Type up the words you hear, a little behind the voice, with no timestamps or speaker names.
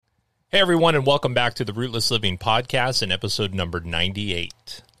Hey everyone, and welcome back to the Rootless Living Podcast and episode number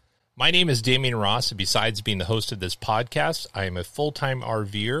 98. My name is Damian Ross, and besides being the host of this podcast, I am a full-time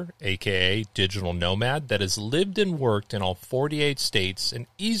RVer, aka digital nomad, that has lived and worked in all 48 states and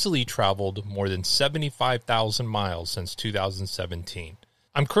easily traveled more than 75,000 miles since 2017.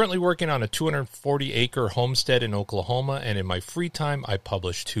 I'm currently working on a 240-acre homestead in Oklahoma, and in my free time, I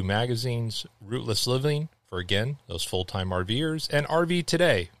publish 2 magazines, Rootless Living, for again, those full-time RVers, and RV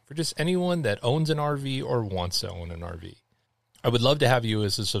Today, for just anyone that owns an RV or wants to own an RV. I would love to have you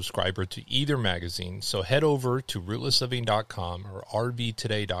as a subscriber to either magazine, so head over to rootlessliving.com or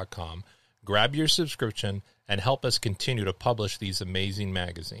rvtoday.com, grab your subscription, and help us continue to publish these amazing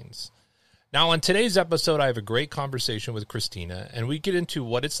magazines. Now, on today's episode, I have a great conversation with Christina, and we get into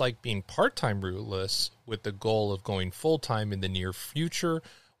what it's like being part-time rootless with the goal of going full-time in the near future.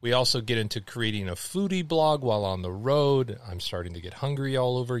 We also get into creating a foodie blog while on the road. I'm starting to get hungry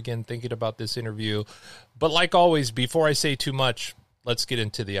all over again thinking about this interview. But like always, before I say too much, let's get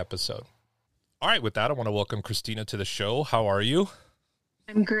into the episode. All right, with that, I want to welcome Christina to the show. How are you?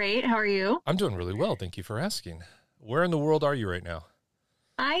 I'm great. How are you? I'm doing really well. Thank you for asking. Where in the world are you right now?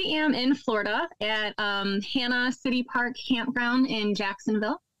 I am in Florida at Hannah City Park Campground in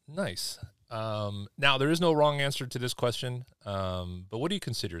Jacksonville. Nice. Now, there is no wrong answer to this question, but what do you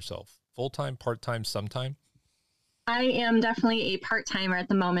consider yourself? Full-time, part-time, sometime? I am definitely a part-timer at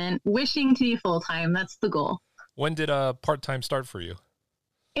the moment, wishing to be full-time. That's the goal. When did part-time start for you?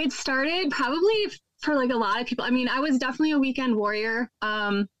 It started probably for like a lot of people. I mean, I was definitely a weekend warrior,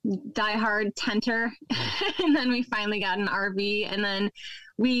 diehard tenter, and then we finally got an RV, and then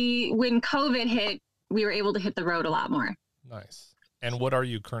when COVID hit, we were able to hit the road a lot more. Nice. And what are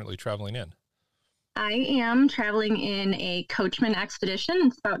you currently traveling in? I am traveling in a Coachman Expedition.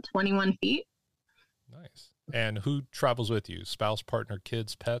 It's about 21 feet. Nice. And who travels with you? Spouse, partner,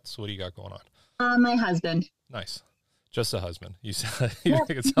 kids, pets? What do you got going on? My husband. Nice. Just a husband. You make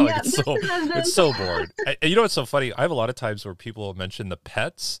it sound like it's so bored. You know what's so funny? I have a lot of times where people mention the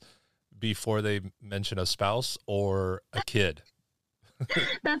pets before they mention a spouse or a kid.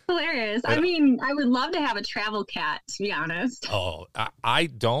 That's hilarious. I mean, I would love to have a travel cat, to be honest. Oh, I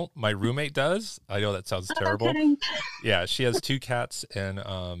don't. My roommate does. I know that sounds terrible. Yeah, she has 2 cats, and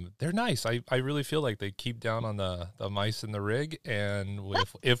they're nice. I really feel like they keep down on the mice in the rig, and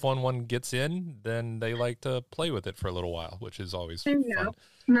if one gets in, then they like to play with it for a little while, which is always fun.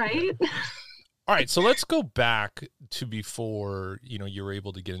 Right? All right, so let's go back to before, you were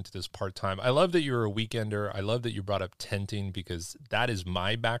able to get into this part-time. I love that you're a weekender. I love that you brought up tenting because that is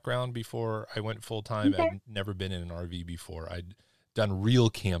my background before I went full-time. Okay. I've never been in an RV before. I'd done real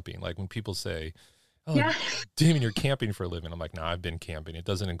camping. Like when people say, oh, yeah, Damon, you're camping for a living. I'm like, no, I've been camping. It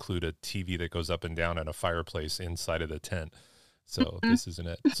doesn't include a TV that goes up and down and a fireplace inside of the tent. So This isn't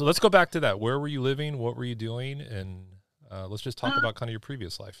it. So let's go back to that. Where were you living? What were you doing? And let's just talk about kind of your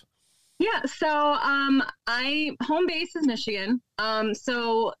previous life. Yeah, so home base is Michigan.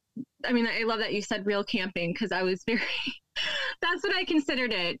 So, I mean, I love that you said real camping because I was that's what I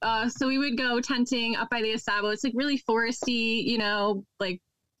considered it. So we would go tenting up by the Asabo. It's like really foresty, like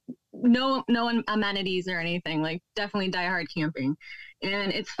no amenities or anything, like definitely diehard camping.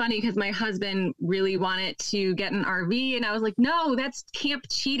 And it's funny because my husband really wanted to get an RV, and I was like, no, that's camp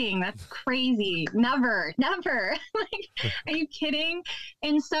cheating. That's crazy. Never. Like, are you kidding?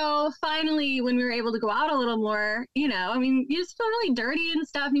 And so finally, when we were able to go out a little more, I mean, you just feel really dirty and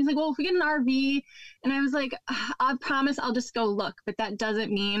stuff. And he's like, well, if we get an RV, and I was like, I promise I'll just go look, but that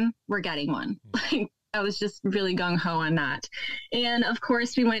doesn't mean we're getting one. Like, I was just really gung-ho on that. And of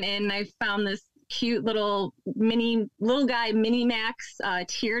course, we went in and I found this cute little guy mini max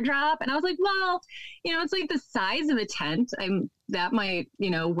teardrop, and I was like, well, it's like the size of a tent. That might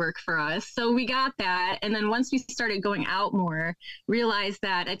work for us. So we got that, and then once we started going out more, realized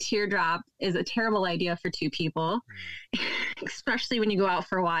that a teardrop is a terrible idea for 2 people, especially when you go out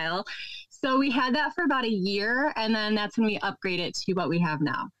for a while. So we had that for about a year, and then that's when we upgraded to what we have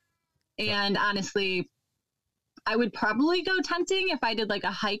now. And honestly, I would probably go tenting if I did like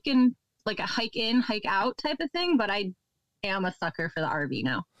a hike in, hike out type of thing, but I am a sucker for the RV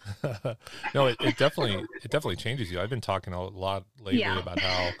now. No, it definitely changes you. I've been talking a lot lately about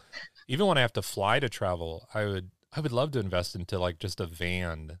how even when I have to fly to travel, I would love to invest into like just a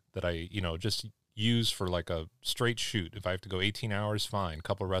van that I, just use for like a straight shoot. If I have to go 18 hours, fine.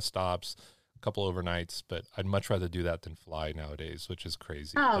 Couple rest stops, couple overnights, but I'd much rather do that than fly nowadays, which is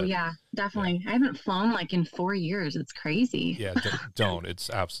crazy. Oh, yeah, definitely. Yeah. I haven't flown like in 4 years. It's crazy. Yeah, don't.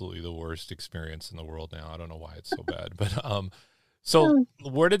 It's absolutely the worst experience in the world now. I don't know why it's so bad. But So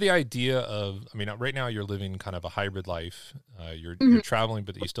where did the idea of, I mean, right now you're living kind of a hybrid life. You're traveling,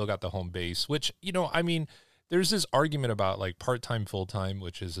 but you still got the home base, which, you know, I mean, there's this argument about like part-time, full-time,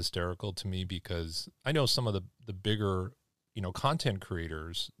 which is hysterical to me because I know some of the bigger, you know, content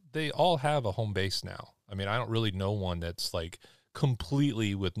creators, they all have a home base now. I mean, I don't really know one that's like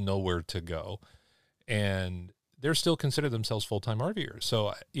completely with nowhere to go. And they're still consider themselves full-time RVers.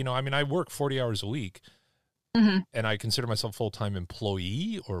 So, you know, I mean, I work 40 hours a week. And I consider myself full-time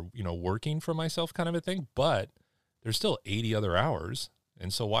employee or, you know, working for myself kind of a thing, but there's still 80 other hours.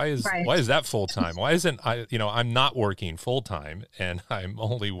 And so why is that full-time? Why isn't I'm not working full-time and I'm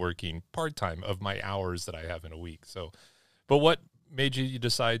only working part-time of my hours that I have in a week. So, but what made you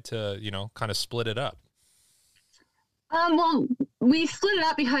decide to, you know, kind of split it up? Well, we split it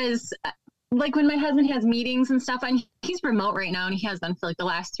up because like when my husband has meetings and stuff, and he's remote right now and he has been for like the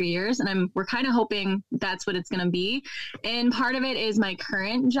last 3 years. And we're kind of hoping that's what it's going to be. And part of it is my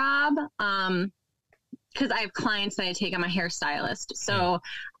current job. Cause I have clients that I take. I'm a hairstylist. So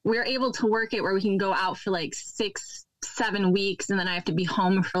we're able to work it where we can go out for like 6-7 weeks. And then I have to be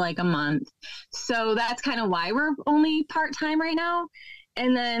home for like a month. So that's kind of why we're only part-time right now.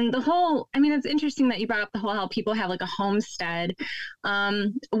 And then it's interesting that you brought up the whole, how people have like a homestead.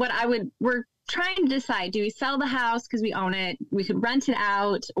 We're trying to decide, do we sell the house because we own it? We could rent it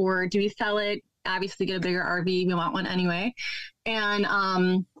out, or do we sell it? Obviously get a bigger RV. We want one anyway.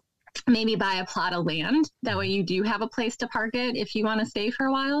 And, maybe buy a plot of land. That way you do have a place to park it if you want to stay for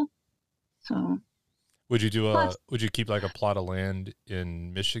a while. So would you keep like a plot of land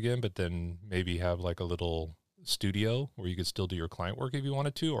in Michigan, but then maybe have like a little studio where you could still do your client work if you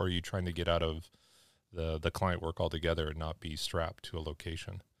wanted to, or are you trying to get out of the client work altogether and not be strapped to a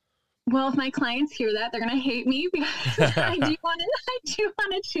location? Well, if my clients hear that, they're going to hate me because I do want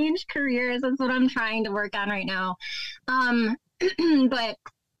to change careers. That's what I'm trying to work on right now. But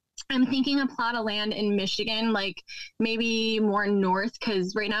I'm thinking a plot of land in Michigan, like maybe more north,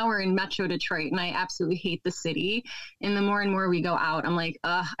 because right now we're in Metro Detroit and I absolutely hate the city. And the more and more we go out, I'm like,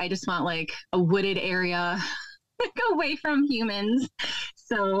 I just want like a wooded area away from humans.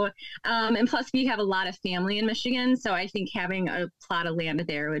 So, and plus we have a lot of family in Michigan. So I think having a plot of land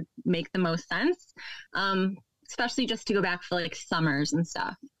there would make the most sense, especially just to go back for like summers and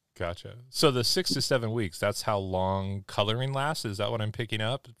stuff. Gotcha. So the 6 to 7 weeks, that's how long coloring lasts? Is that what I'm picking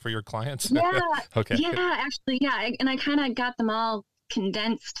up for your clients? Yeah. Okay. Yeah, actually, yeah. And I kind of got them all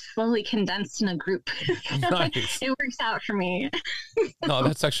fully condensed in a group. So nice. It works out for me. No,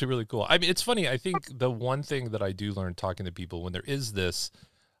 that's actually really cool. I mean, it's funny. I think the one thing that I do learn talking to people when there is this,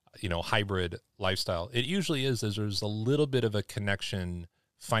 you know, hybrid lifestyle, it usually is there's a little bit of a connection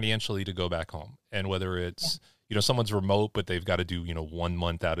financially to go back home. And whether it's, you know, someone's remote, but they've got to do, you know, 1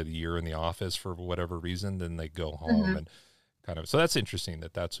 month out of the year in the office for whatever reason, then they go home and kind of, so that's interesting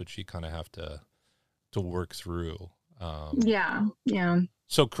that's what you kind of have to work through. Yeah.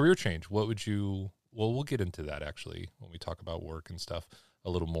 So career change, we'll get into that actually when we talk about work and stuff a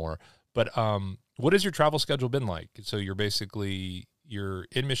little more, but what has your travel schedule been like? So you're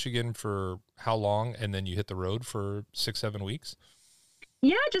in Michigan for how long? And then you hit the road for 6-7 weeks?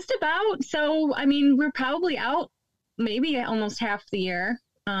 Yeah, just about. So, I mean, we're probably out maybe almost half the year.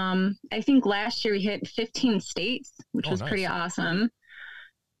 I think last year we hit 15 states, which was nice. Pretty awesome.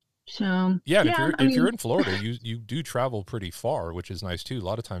 So yeah, if you're in Florida, you do travel pretty far, which is nice too. A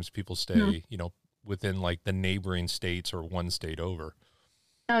lot of times people stay, you know, within like the neighboring states or one state over.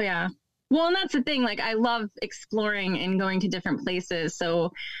 Oh yeah. Well, and that's the thing. Like, I love exploring and going to different places.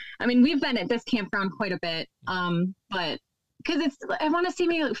 So, I mean, we've been at this campground quite a bit, but because I want to see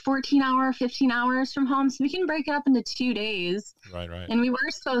maybe like 15 hours from home, so we can break it up into 2 days. Right. And we were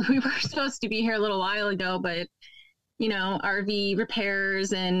supposed to be here a little while ago, but you know, RV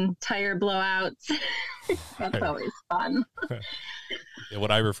repairs and tire blowouts. That's always fun. Yeah,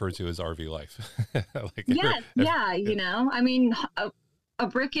 what I refer to as RV life. Yeah. You know, I mean, a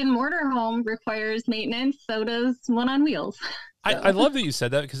brick and mortar home requires maintenance. So does one on wheels. So. I love that you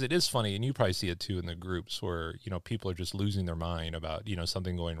said that because it is funny, and you probably see it too in the groups where, you know, people are just losing their mind about, you know,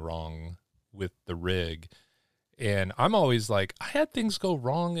 something going wrong with the rig. And I'm always like, I had things go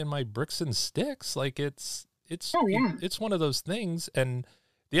wrong in my bricks and sticks. Like it's one of those things. And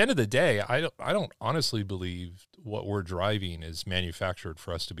at the end of the day, I don't honestly believe what we're driving is manufactured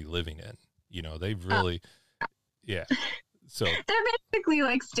for us to be living in. You know, they've really, yeah. So they're basically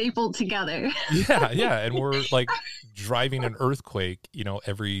like stapled together. Yeah. And we're like driving an earthquake, you know,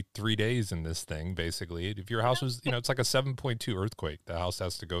 every 3 days in this thing, basically. If your house was, you know, it's like a 7.2 earthquake, the house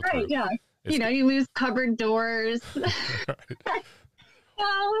has to go through. Yeah. You know, you lose cupboard doors. Right.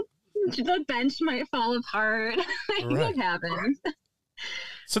 Oh, the bench might fall apart. Right. It happens.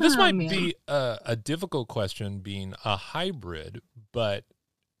 So this might man. be a difficult question being a hybrid, but,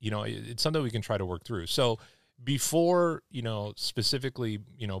 it's something we can try to work through. So before, specifically,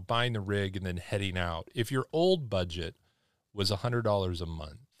 buying the rig and then heading out, if your old budget was $100 a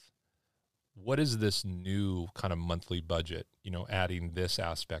month, what is this new kind of monthly budget, adding this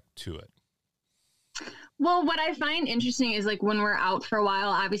aspect to it? Well, what I find interesting is like when we're out for a while,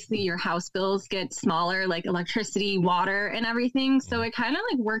 obviously your house bills get smaller, like electricity, water, and everything. So it kind of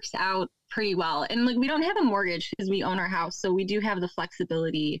like works out pretty well. And like we don't have a mortgage because we own our house. So we do have the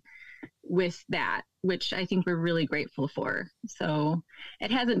flexibility with that, which I think we're really grateful for. So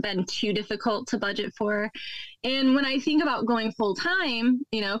it hasn't been too difficult to budget for. And when I think about going full time,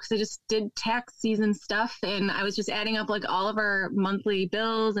 because I just did tax season stuff and I was just adding up like all of our monthly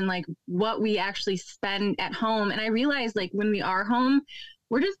bills and like what we actually spend at home. And I realized like when we are home,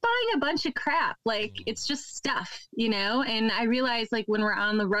 we're just buying a bunch of crap. Like it's just stuff, and I realized like when we're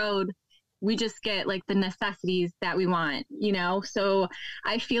on the road, we just get like the necessities that we want, So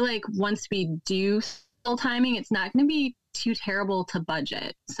I feel like once we do full timing, it's not going to be too terrible to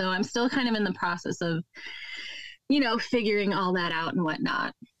budget. So I'm still kind of in the process of, figuring all that out and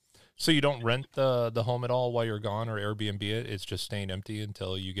whatnot. So you don't rent the home at all while you're gone or Airbnb it? It's just staying empty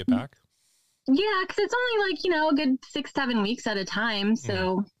until you get back? Yeah, because it's only like, a good 6-7 weeks at a time.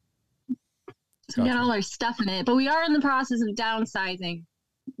 So, we got all our stuff in it. But we are in the process of downsizing,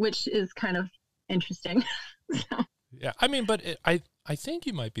 which is kind of interesting. So. Yeah, I mean, but I think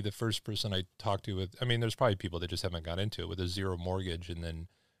you might be the first person I talked to with, there's probably people that just haven't got into it with a zero mortgage and then,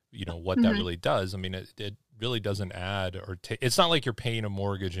 what that really does. It really doesn't add or it's not like you're paying a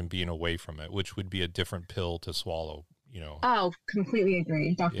mortgage and being away from it, which would be a different pill to swallow, Oh, completely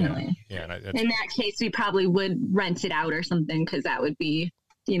agree. Definitely. Yeah. In that case, we probably would rent it out or something because that would be,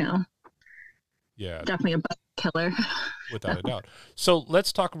 definitely a butt killer. Without a doubt. So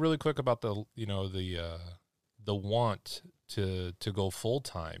let's talk really quick about the want to go full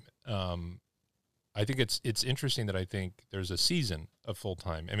time. I think it's interesting that I think there's a season of full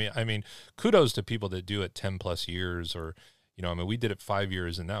time. I mean, kudos to people that do it 10 plus years or, we did it 5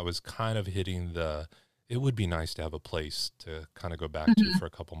 years and that was kind of hitting it would be nice to have a place to kind of go back to for a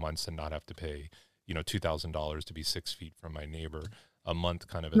couple months and not have to pay, $2,000 to be 6 feet from my neighbor a month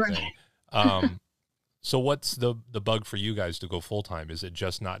kind of a thing. So what's the bug for you guys to go full time? Is it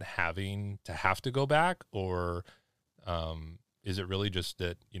just not having to have to go back, or is it really just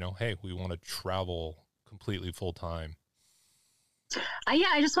that, hey, we want to travel completely full time?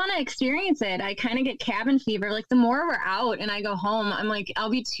 I just want to experience it. I kind of get cabin fever. Like the more we're out and I go home, I'm like, I'll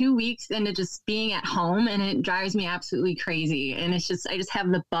be 2 weeks into just being at home and it drives me absolutely crazy. And it's just, I just have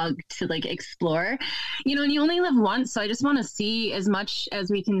the bug to like explore, and you only live once. So I just want to see as much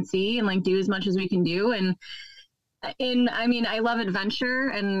as we can see and like do as much as we can do. And I love adventure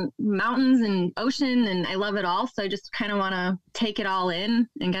and mountains and ocean and I love it all. So I just kind of want to take it all in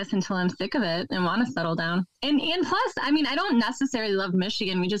and guess until I'm sick of it and want to settle down. And plus, I don't necessarily love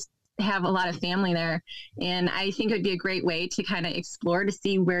Michigan. We just have a lot of family there. And I think it would be a great way to kind of explore to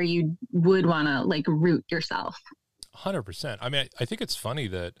see where you would want to like root yourself. 100%. I think it's funny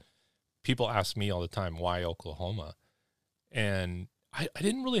that people ask me all the time, why Oklahoma? And I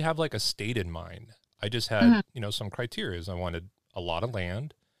didn't really have like a state in mind. I just had, some criteria. I wanted a lot of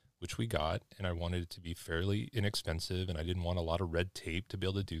land, which we got, and I wanted it to be fairly inexpensive, and I didn't want a lot of red tape to be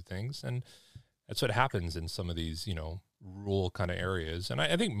able to do things. And that's what happens in some of these, rural kind of areas. And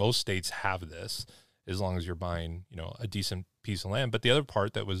I think most states have this as long as you're buying, a decent piece of land. But the other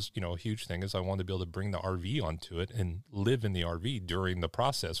part that was, a huge thing is I wanted to be able to bring the RV onto it and live in the RV during the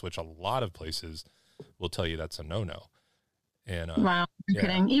process, which a lot of places will tell you that's a no-no. And wow, you're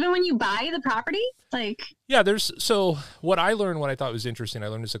kidding. Even when you buy the property, so what I learned, what I thought was interesting, I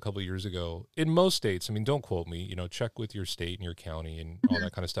learned this a couple of years ago. In most states, don't quote me, check with your state and your county and all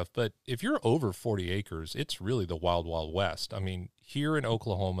that kind of stuff. But if you're over 40 acres, it's really the wild, wild west. Here in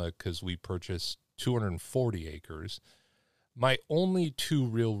Oklahoma, because we purchased 240 acres, my only two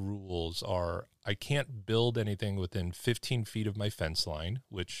real rules are I can't build anything within 15 feet of my fence line,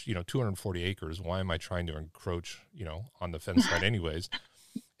 which, 240 acres, why am I trying to encroach, on the fence line anyways?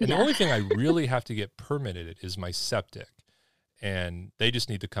 And the only thing I really have to get permitted is my septic. And they just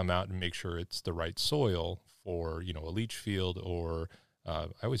need to come out and make sure it's the right soil for, a leach field or I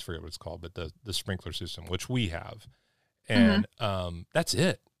always forget what it's called, but the sprinkler system, which we have. And that's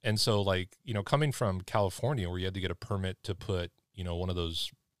it. And so coming from California where you had to get a permit to put, one of those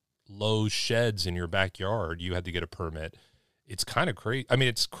low sheds in your backyard, you had to get a permit. It's kind of crazy.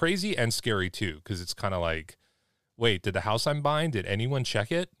 It's crazy and scary too, because it's kind of like, wait, did the house I'm buying, did anyone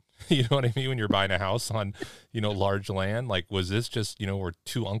check it? You know what I mean? When you're buying a house on, large land, like, was this just, where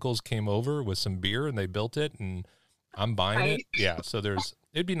two uncles came over with some beer and they built it and I'm buying it? Yeah. So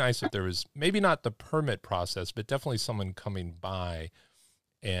it'd be nice if there was maybe not the permit process, but definitely someone coming by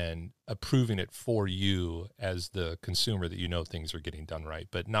and approving it for you as the consumer, that things are getting done right,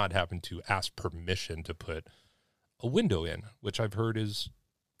 but not having to ask permission to put a window in, which I've heard is,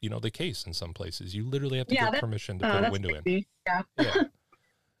 the case in some places. You literally have to get permission to put a window crazy. In.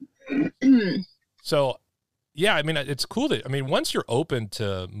 Yeah. So, yeah, I mean, it's cool that, once you're open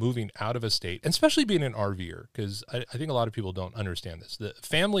to moving out of a state, and especially being an RVer, because I think a lot of people don't understand this. The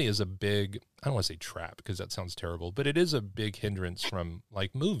family is a big, I don't want to say trap because that sounds terrible, but it is a big hindrance from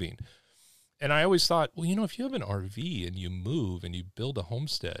like moving. And I always thought, well, if you have an RV and you move and you build a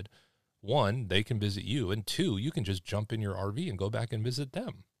homestead, one, they can visit you, and two, you can just jump in your RV and go back and visit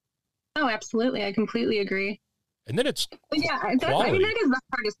them. Oh, absolutely. I completely agree. And then it's that is the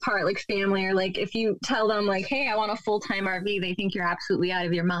hardest part, like family, or like if you tell them like, hey, I want a full-time RV, they think you're absolutely out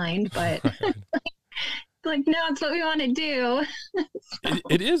of your mind, but like, no, it's what we want to do.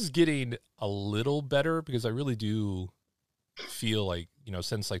 It is getting a little better, because I really do feel like,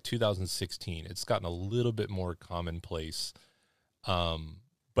 since like 2016, it's gotten a little bit more commonplace.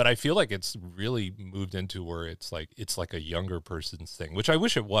 But I feel like it's really moved into where it's like a younger person's thing, which I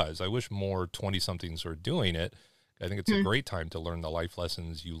wish it was. I wish more 20-somethings were doing it. I think it's a great time to learn the life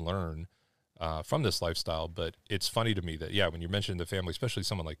lessons you learn from this lifestyle. But it's funny to me that, when you mentioned the family, especially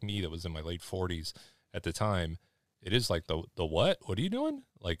someone like me that was in my late 40s at the time, it is like the what? What are you doing?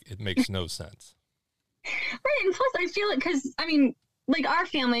 Like, it makes no sense. Right. And plus, I feel it because, like our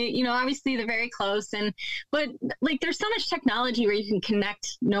family, obviously they're very close, but like there's so much technology where you can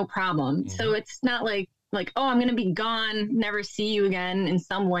connect no problem. Mm-hmm. So it's not like, oh, I'm going to be gone, never see you again in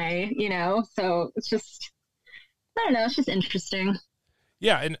some way, so it's just, I don't know. It's just interesting.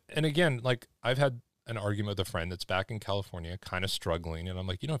 Yeah. And again, like I've had an argument with a friend that's back in California, kind of struggling. And I'm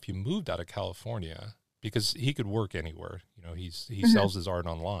like, if you moved out of California, because he could work anywhere, he mm-hmm. sells his art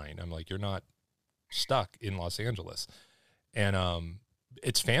online. I'm like, you're not stuck in Los Angeles. And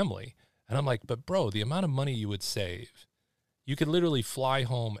it's family. And I'm like, but bro, the amount of money you would save, you could literally fly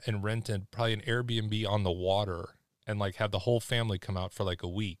home and rent probably an Airbnb on the water and like have the whole family come out for like a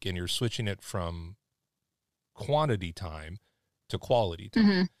week, and you're switching it from quantity time to quality time.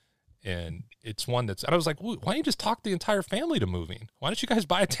 Mm-hmm. And it's one and I was like, why don't you just talk the entire family to moving? Why don't you guys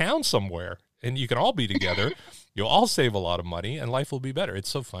buy a town somewhere and you can all be together? You'll all save a lot of money and life will be better. It's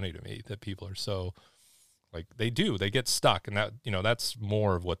so funny to me that people are so, like, they get stuck, and that, that's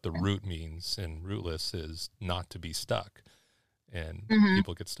more of what the root means, and rootless is not to be stuck, and mm-hmm.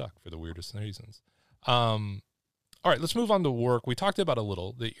 people get stuck for the weirdest reasons. All right, let's move on to work. We talked about a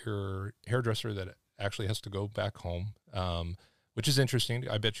little that you're a hairdresser that actually has to go back home, which is interesting.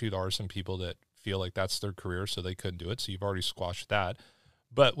 I bet you there are some people that feel like that's their career, so they couldn't do it. So you've already squashed that.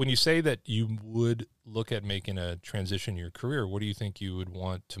 But when you say that you would look at making a transition in your career, what do you think you would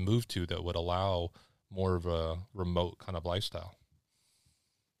want to move to that would allow more of a remote kind of lifestyle?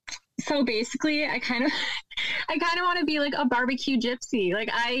 So basically, I kind of want to be like a barbecue gypsy. Like,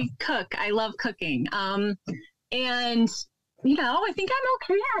 I cook. I love cooking. And I think I'm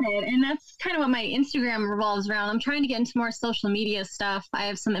okay at it. And that's kind of what my Instagram revolves around. I'm trying to get into more social media stuff. I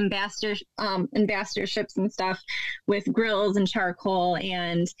have some ambassadorships and stuff with grills and charcoal,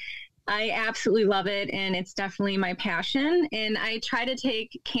 and I absolutely love it, and it's definitely my passion. And I try to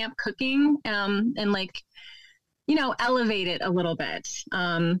take camp cooking and elevate it a little bit.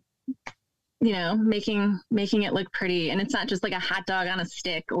 Making it look pretty, and it's not just like a hot dog on a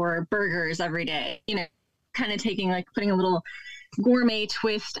stick or burgers every day. Kind of putting a little gourmet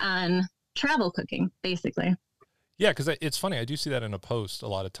twist on travel cooking, basically. Yeah, because it's funny. I do see that in a post a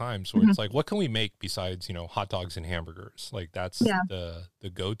lot of times where mm-hmm. it's like, what can we make besides, hot dogs and hamburgers? Like, that's the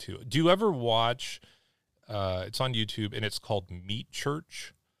go-to. Do you ever watch, it's on YouTube, and it's called Meat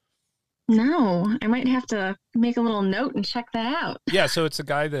Church? No, I might have to make a little note and check that out. Yeah, so it's a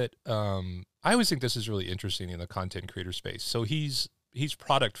guy that, I always think this is really interesting in the content creator space. So he's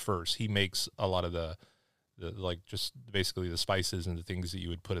product first. He makes a lot of the like just basically the spices and the things that you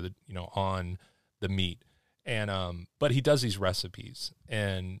would put, on the meat. And, but he does these recipes,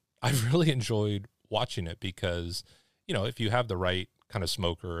 and I've really enjoyed watching it because, if you have the right kind of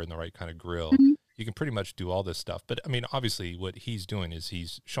smoker and the right kind of grill, mm-hmm. you can pretty much do all this stuff. But obviously what he's doing is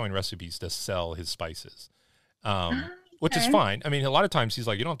he's showing recipes to sell his spices, which is fine. A lot of times he's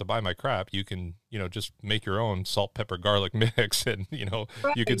like, you don't have to buy my crap. You can, just make your own salt, pepper, garlic mix, and,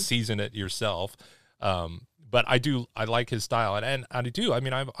 right. you can season it yourself. But I like his style, and I do.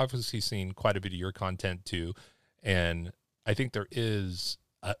 I've obviously seen quite a bit of your content too, and I think there is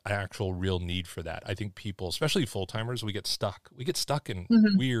an actual real need for that. I think people, especially full timers, we get stuck in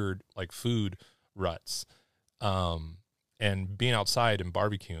Mhm. weird like food ruts. And being outside and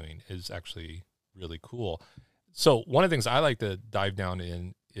barbecuing is actually really cool. So one of the things I like to dive down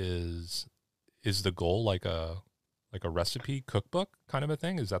in is the goal like a recipe cookbook kind of a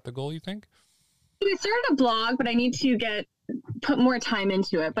thing? Is that the goal, you think? I started a blog, but I need to put more time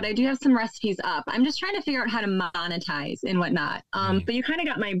into it. But I do have some recipes up. I'm just trying to figure out how to monetize and whatnot. But you kind of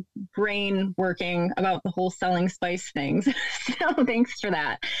got my brain working about the whole selling spice things. So thanks for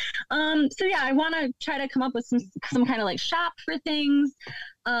that. So yeah, I want to try to come up with some kind of like shop for things.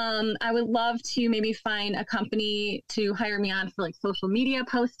 I would love to maybe find a company to hire me on for like social media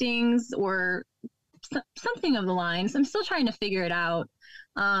postings or something of the lines. I'm still trying to figure it out.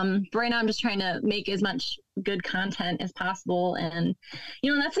 Right now I'm just trying to make as much good content as possible. And,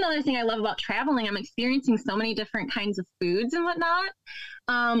 that's another thing I love about traveling. I'm experiencing so many different kinds of foods and whatnot.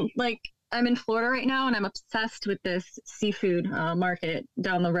 Like I'm in Florida right now and I'm obsessed with this seafood market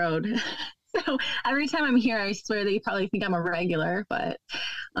down the road. So every time I'm here, I swear that you probably think I'm a regular, but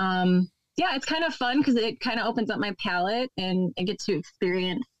yeah, it's kind of fun because it kind of opens up my palate and I get to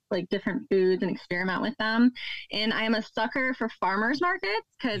experience like different foods and experiment with them. And I am a sucker for farmers markets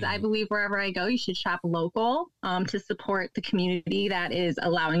because I believe wherever I go, you should shop local to support the community that is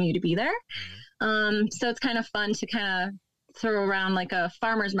allowing you to be there. So it's kind of fun to kind of throw around like a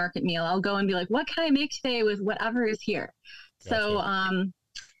farmers market meal. I'll go and be like, what can I make today with whatever is here? Gotcha. So,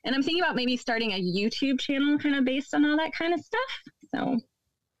 and I'm thinking about maybe starting a YouTube channel kind of based on all that kind of stuff. So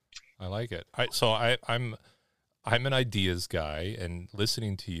I like it. I'm an ideas guy, and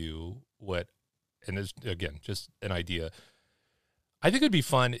listening to you, and there's, again, just an idea. I think it'd be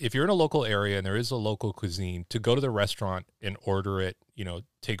fun if you're in a local area and there is a local cuisine to go to the restaurant and order it,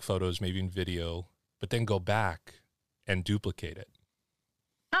 take photos, maybe in video, but then go back and duplicate it.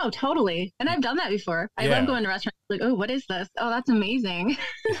 Oh, totally. And I've done that before. I love going to restaurants like, oh, what is this? Oh, that's amazing.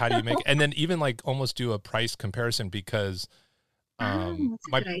 How do you make it? And then even like almost do a price comparison because that's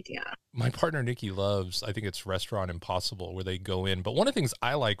a good idea. My partner Nikki loves, I think it's Restaurant Impossible where they go in. But one of the things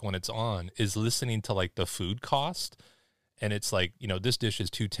I like when it's on is listening to like the food cost. And it's like, this dish is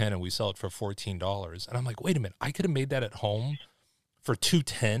 $2.10 and we sell it for $14. And I'm like, wait a minute, I could have made that at home for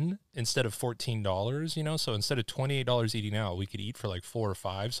 $2.10 instead of $14, So instead of $28 eating out, we could eat for like $4 or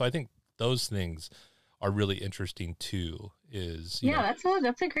 $5. So I think those things are really interesting too. That's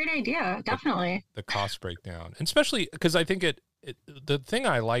a great idea. Definitely. The cost breakdown. And especially because I think the thing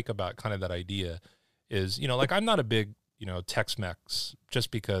I like about kind of that idea is, like I'm not a big, Tex-Mex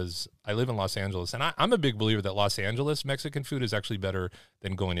just because I live in Los Angeles. And I'm a big believer that Los Angeles Mexican food is actually better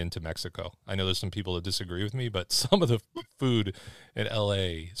than going into Mexico. I know there's some people that disagree with me, but some of the food in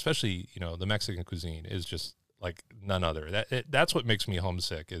LA, especially, the Mexican cuisine is just like none other. That's what makes me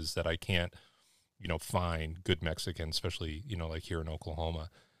homesick is that I can't, find good Mexican, especially, like here in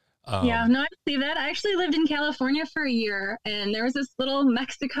Oklahoma. Yeah, no, I see that. I actually lived in California for a year, and there was this little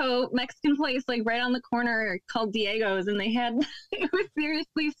Mexican place like right on the corner called Diego's, and they had it was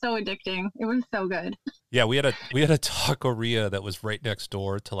seriously so addicting. It was so good. Yeah, we had a taqueria that was right next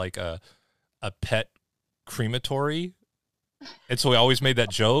door to like a pet crematory. And so we always made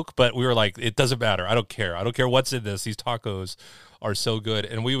that joke, but we were like, it doesn't matter. I don't care. I don't care what's in this. These tacos are so good.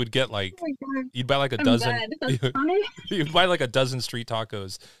 And we would get like, you'd buy like a dozen, you'd buy like a dozen street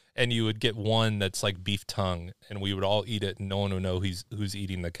tacos and you would get one that's like beef tongue and we would all eat it and no one would know who's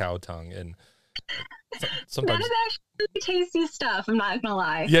eating the cow tongue. And sometimes that is actually tasty stuff. I'm not going to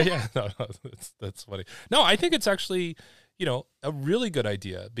lie. Yeah. No, that's funny. No, I think it's actually, a really good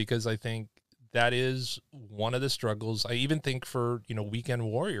idea because I think that is one of the struggles. I even think for, weekend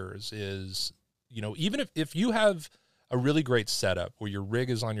warriors is, even if you have a really great setup where your rig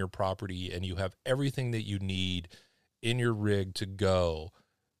is on your property and you have everything that you need in your rig to go,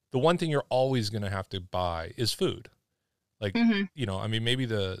 the one thing you're always going to have to buy is food. Like, maybe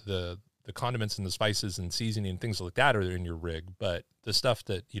the condiments and the spices and seasoning and things like that are in your rig, but the stuff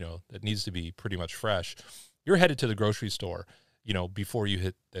that, that needs to be pretty much fresh, you're headed to the grocery store, before you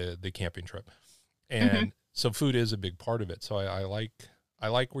hit the camping trip. And so food is a big part of it. So I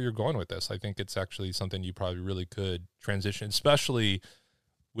like where you're going with this. I think it's actually something you probably really could transition, especially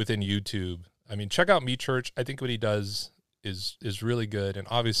within YouTube. I mean, check out Meat Church. I think what he does is really good. And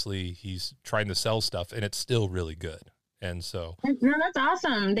obviously he's trying to sell stuff and it's still really good. And so. No, that's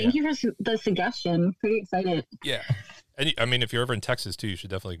awesome. Thank you for the suggestion. Pretty excited. Yeah. And I mean, if you're ever in Texas too, you should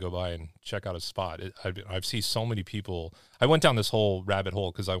definitely go by and check out a spot. I've seen so many people. I went down this whole rabbit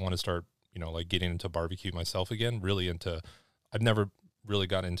hole because I want to start, like getting into barbecue myself again, really into, I've never really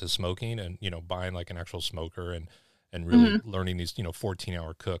got into smoking and, buying like an actual smoker and and really learning these,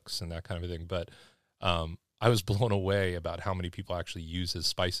 14-hour cooks and that kind of thing. But I was blown away about how many people actually use his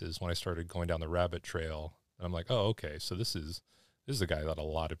spices when I started going down the rabbit trail. And I'm like, oh, okay, so this is a guy that a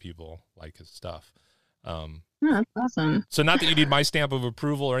lot of people like his stuff. That's awesome. So not that you need my stamp of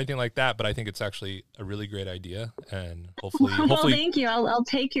approval or anything like that, but I think it's actually a really great idea, and hopefully, thank you. I'll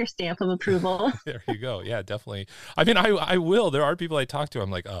take your stamp of approval. There you go. Yeah, definitely. I mean, I will. There are people I talk to.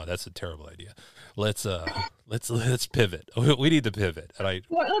 I'm like, oh, that's a terrible idea. Let's pivot. We need to pivot. And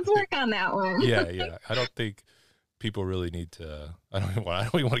let's work on that one. Yeah. I don't think people really need to. I don't even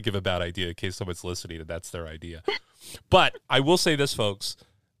want to give a bad idea in case someone's listening and that's their idea. But I will say this, folks.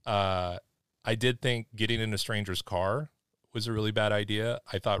 I did think getting in a stranger's car was a really bad idea.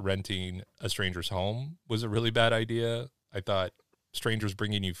 I thought renting a stranger's home was a really bad idea. I thought strangers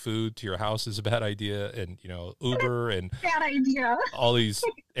bringing you food to your house is a bad idea. And, Uber and bad idea. All these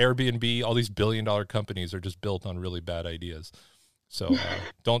Airbnb, all these billion-dollar companies are just built on really bad ideas. So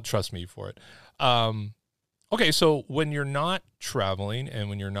don't trust me for it. Okay, so when you're not traveling and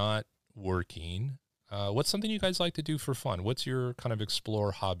when you're not working, what's something you guys like to do for fun? What's your kind of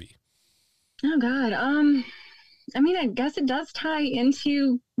explore hobby? Oh God. I mean, I guess it does tie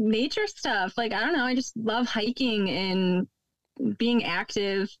into nature stuff. Like, I don't know. I just love hiking and being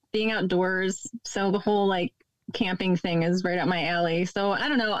active, being outdoors. So the whole like camping thing is right up my alley. So I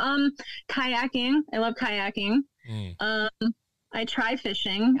don't know. Kayaking. I love kayaking. I try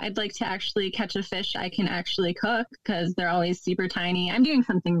fishing. I'd like to actually catch a fish I can actually cook because they're always super tiny. I'm doing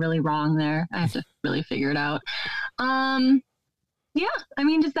something really wrong there. I have to really figure it out. Yeah, I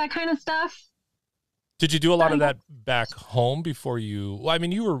mean, just that kind of stuff. Did you do a lot of that back home before you? Well, I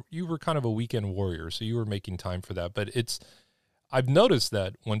mean, you were kind of a weekend warrior, so you were making time for that. But I've noticed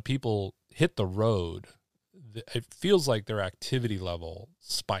that when people hit the road, it feels like their activity level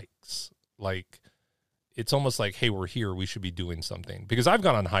spikes. Like it's almost like, hey, we're here, we should be doing something. Because I've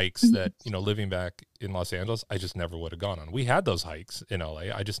gone on hikes that, living back in Los Angeles, I just never would have gone on. We had those hikes in LA,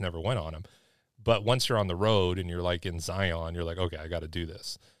 I just never went on them. But once you're on the road and you're like in Zion, you're like, okay, I got to do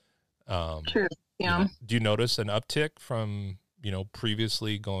this. True. Yeah. Do you notice an uptick from,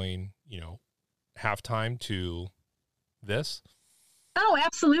 previously going, halftime to this? Oh,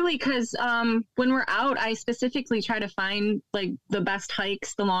 absolutely. Because when we're out, I specifically try to find like the best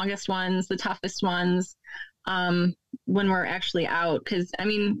hikes, the longest ones, the toughest ones when we're actually out. Because, I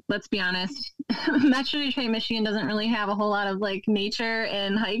mean, let's be honest, Metro Detroit, Michigan doesn't really have a whole lot of like nature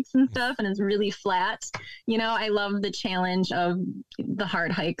and hikes and stuff. And it's really flat. I love the challenge of the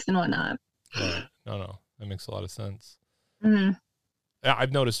hard hikes and whatnot. Right. No, that makes a lot of sense. Mm-hmm.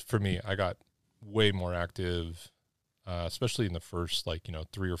 I've noticed for me, I got way more active, especially in the first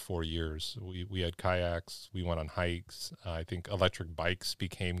 3 or 4 years. We had kayaks, we went on hikes. I think electric bikes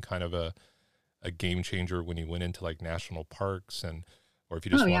became kind of a game changer when you went into like national parks or if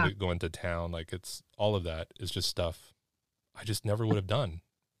you just want to go into town. Like it's all of that is just stuff I just never would have done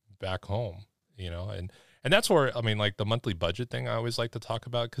back home, and that's where, I mean, like the monthly budget thing I always like to talk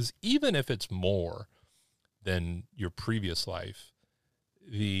about, because even if it's more than your previous life,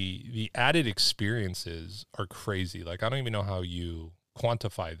 the added experiences are crazy. Like, I don't even know how you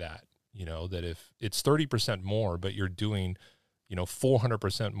quantify that, that if it's 30% more, but you're doing,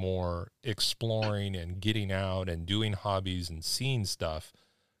 400% more exploring and getting out and doing hobbies and seeing stuff,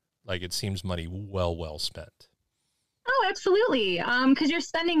 like it seems money well spent. Oh, absolutely. Because you're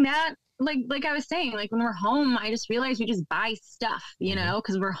spending that, like I was saying, like when we're home, I just realized we just buy stuff,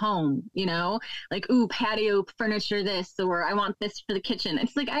 because we're home, like, ooh, patio furniture this, or I want this for the kitchen.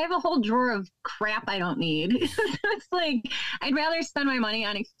 It's like, I have a whole drawer of crap I don't need. It's like, I'd rather spend my money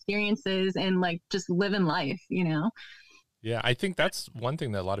on experiences and like just living life, Yeah, I think that's one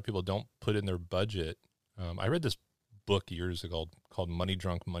thing that a lot of people don't put in their budget. I read this book years ago called Money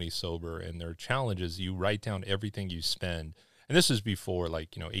Drunk, Money Sober, and their challenge is you write down everything you spend. And this is before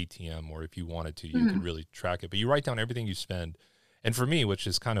ATM, or if you wanted to, you could really track it. But you write down everything you spend. And for me, which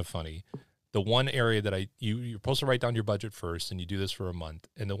is kind of funny, the one area that you're supposed to write down your budget first, and you do this for a month.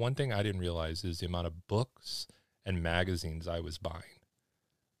 And the one thing I didn't realize is the amount of books and magazines I was buying.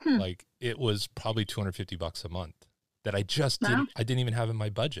 Like it was probably $250 a month that I just didn't even have in my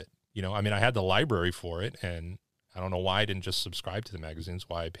budget. I mean, I had the library for it, and I don't know why I didn't just subscribe to the magazines,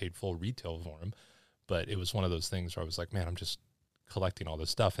 why I paid full retail for them. But it was one of those things where I was like, man, I'm just collecting all this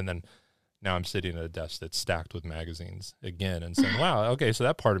stuff. And then now I'm sitting at a desk that's stacked with magazines again and saying, wow, okay, so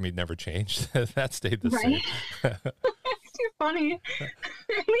that part of me never changed. That stayed the same. It's too funny.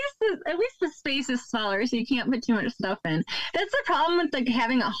 At least the space is smaller, so you can't put too much stuff in. That's the problem with like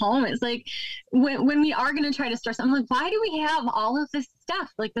having a home. It's like when we are going to try to store something, I'm like, why do we have all of this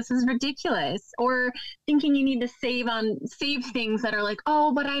stuff? Like, this is ridiculous. Or thinking you need to save things that are like,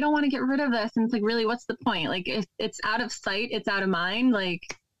 oh, but I don't want to get rid of this. And it's like, really, what's the point? Like, if it's out of sight, it's out of mind. Like,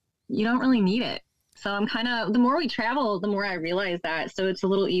 you don't really need it. So I'm kind of, the more we travel, the more I realize that. So it's a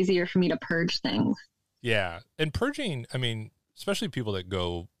little easier for me to purge things. Yeah. And purging, I mean, especially people that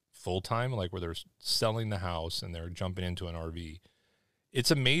go full time, like where they're selling the house and they're jumping into an RV.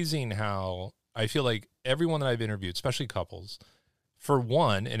 It's amazing how I feel like everyone that I've interviewed, especially couples, for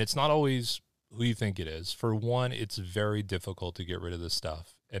one, and it's not always who you think it is, for one, it's very difficult to get rid of this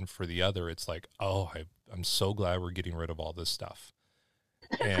stuff. And for the other, it's like, oh, I'm so glad we're getting rid of all this stuff.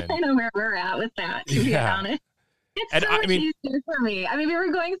 And I know where we're at with that, to be honest. It's so much easier for me. I mean, we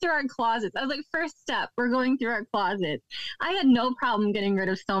were going through our closets. I was like, first step, we're going through our closets. I had no problem getting rid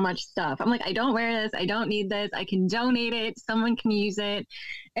of so much stuff. I'm like, I don't wear this. I don't need this. I can donate it. Someone can use it.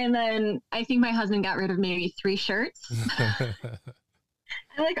 And then I think my husband got rid of maybe 3 shirts.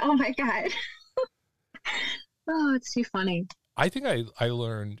 I'm like, oh my God. Oh, it's too funny. I think I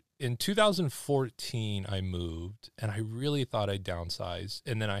learned in 2014, I moved and I really thought I'd downsize.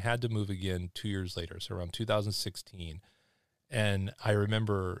 And then I had to move again 2 years later. So around 2016. And I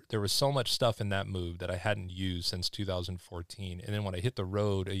remember there was so much stuff in that move that I hadn't used since 2014. And then when I hit the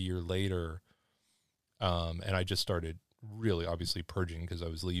road a year later, and I just started really obviously purging because I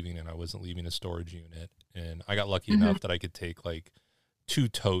was leaving and I wasn't leaving a storage unit. And I got lucky enough that I could take like 2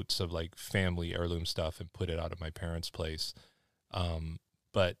 totes of like family heirloom stuff and put it out of my parents' place.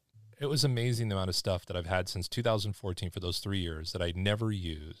 But it was amazing the amount of stuff that I've had since 2014 for those 3 years that I never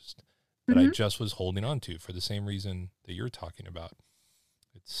used, that I just was holding on to for the same reason that you're talking about.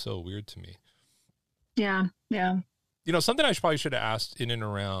 It's so weird to me. Yeah. Yeah. You know, something I probably should have asked in and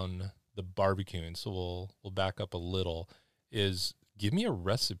around the barbecuing, so we'll back up a little, is give me a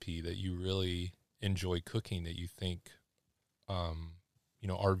recipe that you really enjoy cooking that you think, you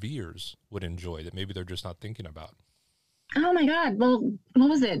know, RVers would enjoy that maybe they're just not thinking about. Oh my God. Well, what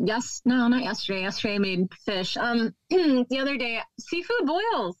was it? No, not yesterday. Yesterday I made fish. The other day, seafood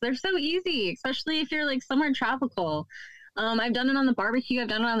boils. They're so easy, especially if you're like somewhere tropical. I've done it on the barbecue. I've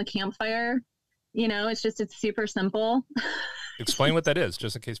done it on the campfire. You know, it's super simple. Explain what that is,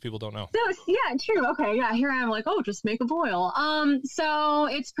 just in case people don't know. So, yeah, true. Okay. Yeah. Here I am like, oh, just make a boil. So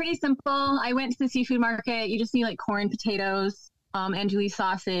it's pretty simple. I went to the seafood market. You just need like corn, potatoes, andouille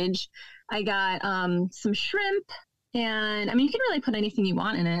sausage. I got, some shrimp. And I mean, you can really put anything you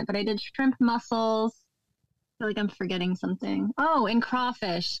want in it, but I did shrimp mussels. I feel like I'm forgetting something. Oh, and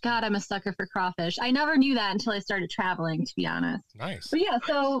crawfish. God, I'm a sucker for crawfish. I never knew that until I started traveling, to be honest. Nice. But yeah,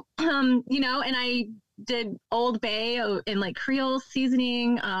 so, you know, and I did Old Bay in like Creole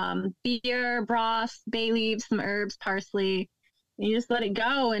seasoning, beer, broth, bay leaves, some herbs, parsley. And you just let it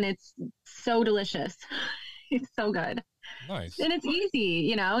go, and it's so delicious. It's so good. Nice. And it's easy,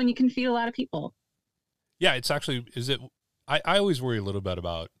 you know, and you can feed a lot of people. Yeah, it's actually, I always worry a little bit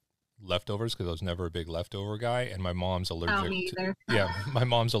about leftovers because I was never a big leftover guy, and my mom's allergic my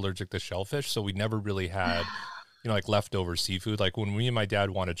mom's allergic to shellfish, so we never really had, you know, like leftover seafood. Like when me and my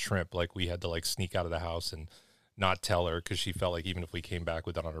dad wanted shrimp, like we had to like sneak out of the house and not tell her because she felt like even if we came back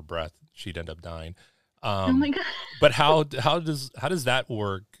with it on her breath, she'd end up dying. Oh my God. But how does that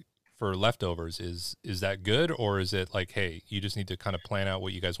work for leftovers? Is that good, or is it like, hey, you just need to kind of plan out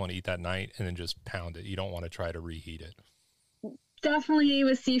what you guys want to eat that night and then just pound it? You don't want to try to reheat it. Definitely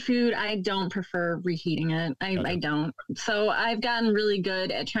with seafood, I don't prefer reheating it. I don't. So I've gotten really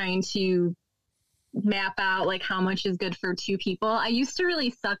good at trying to map out like how much is good for 2 people. I used to really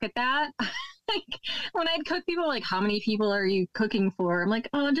suck at that. Like when I'd cook people, like, how many people are you cooking for? I'm like,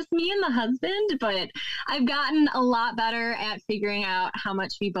 oh, just me and the husband. But I've gotten a lot better at figuring out how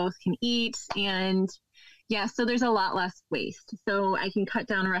much we both can eat. And yeah, so there's a lot less waste. So I can cut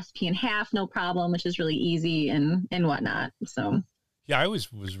down a recipe in half, no problem, which is really easy and whatnot. So yeah, I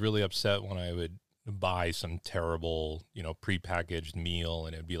always was really upset when I would buy some terrible, you know, prepackaged meal,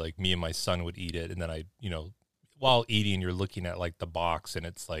 and it'd be like me and my son would eat it. And then I, you know, while eating, you're looking at like the box and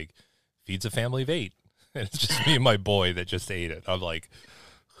it's like, feeds a family of 8. And it's just me and my boy that just ate it. I'm like,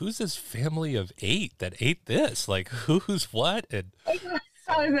 who's this family of 8 that ate this? Like, who's what? And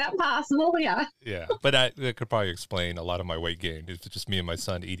how is that possible? Yeah. Yeah. But that could probably explain a lot of my weight gain. It's just me and my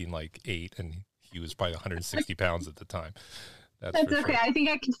son eating like 8, and he was probably 160 pounds at the time. That's okay. Sure. I think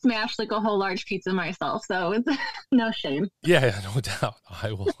I could smash like a whole large pizza myself. So it's no shame. Yeah, no doubt.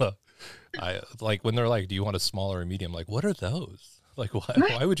 I will. I like when they're like, do you want a small or a medium? Like, what are those? Like,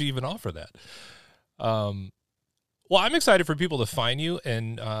 why would you even offer that? Well, I'm excited for people to find you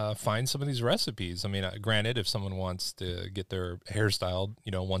and find some of these recipes. I mean, granted, if someone wants to get their hairstyled,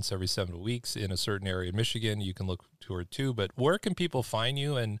 once every 7 weeks in a certain area of Michigan, you can look to her too. But where can people find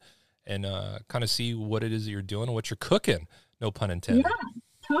you and kind of see what it is that you're doing and what you're cooking? No pun intended. Yeah.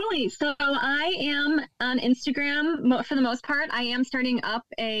 Totally. So I am on Instagram for the most part. I am starting up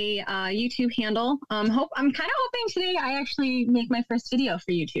a YouTube handle. I'm kind of hoping today I actually make my first video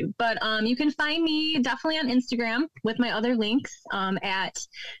for YouTube. But you can find me definitely on Instagram with my other links at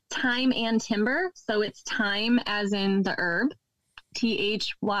Thyme and Timber. So it's thyme as in the herb,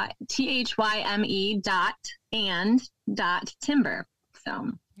 THYME.and.timber.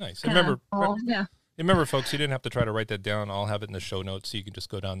 So nice. Yeah. Remember, folks, you didn't have to try to write that down. I'll have it in the show notes, so you can just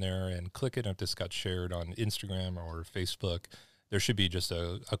go down there and click it. If this got shared on Instagram or Facebook, there should be just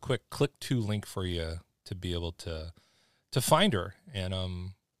a quick click to link for you to be able to find her. And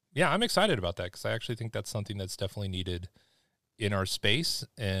I'm excited about that because I actually think that's something that's definitely needed in our space.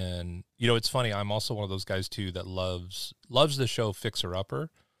 And it's funny. I'm also one of those guys too that loves the show Fixer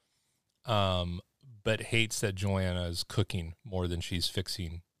Upper, but hates that Joanna is cooking more than she's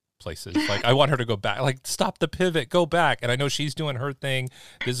fixing places. Like, I want her to go back, like, stop the pivot, go back. And I know she's doing her thing.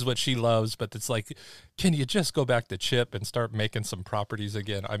 This is what she loves, but it's like, can you just go back to Chip and start making some properties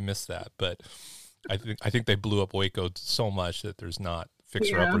again? I miss that. But I think they blew up Waco so much that there's not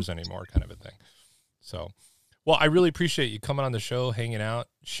fixer-uppers anymore, kind of a thing. So, well, I really appreciate you coming on the show, hanging out,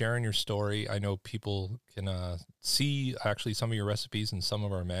 sharing your story. I know people can see actually some of your recipes in some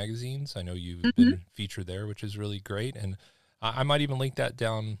of our magazines. I know you've been featured there, which is really great. And I might even link that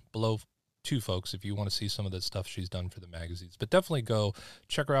down below too, folks, if you want to see some of the stuff she's done for the magazines. But definitely go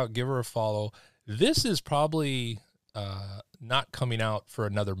check her out, give her a follow. This is probably not coming out for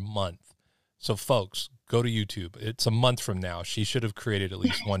another month. So, folks, go to YouTube. It's a month from now. She should have created at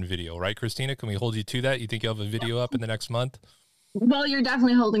least one video, right, Christina? Can we hold you to that? You think you'll have a video up in the next month? Well, you're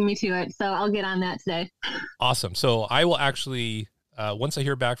definitely holding me to it, so I'll get on that today. Awesome. So I will actually... once I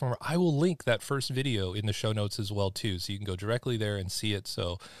hear back from her, I will link that first video in the show notes as well, too. So you can go directly there and see it.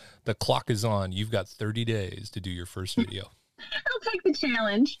 So the clock is on. You've got 30 days to do your first video. I'll take the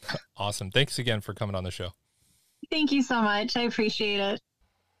challenge. Awesome. Thanks again for coming on the show. Thank you so much. I appreciate it.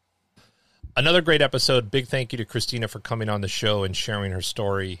 Another great episode. Big thank you to Christina for coming on the show and sharing her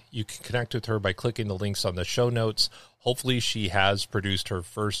story. You can connect with her by clicking the links on the show notes. Hopefully she has produced her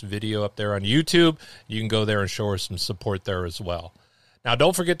first video up there on YouTube. You can go there and show her some support there as well. Now,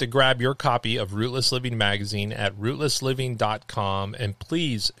 don't forget to grab your copy of Rootless Living magazine at rootlessliving.com, and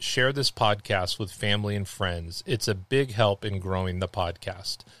please share this podcast with family and friends. It's a big help in growing the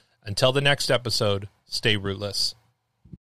podcast. Until the next episode, stay rootless.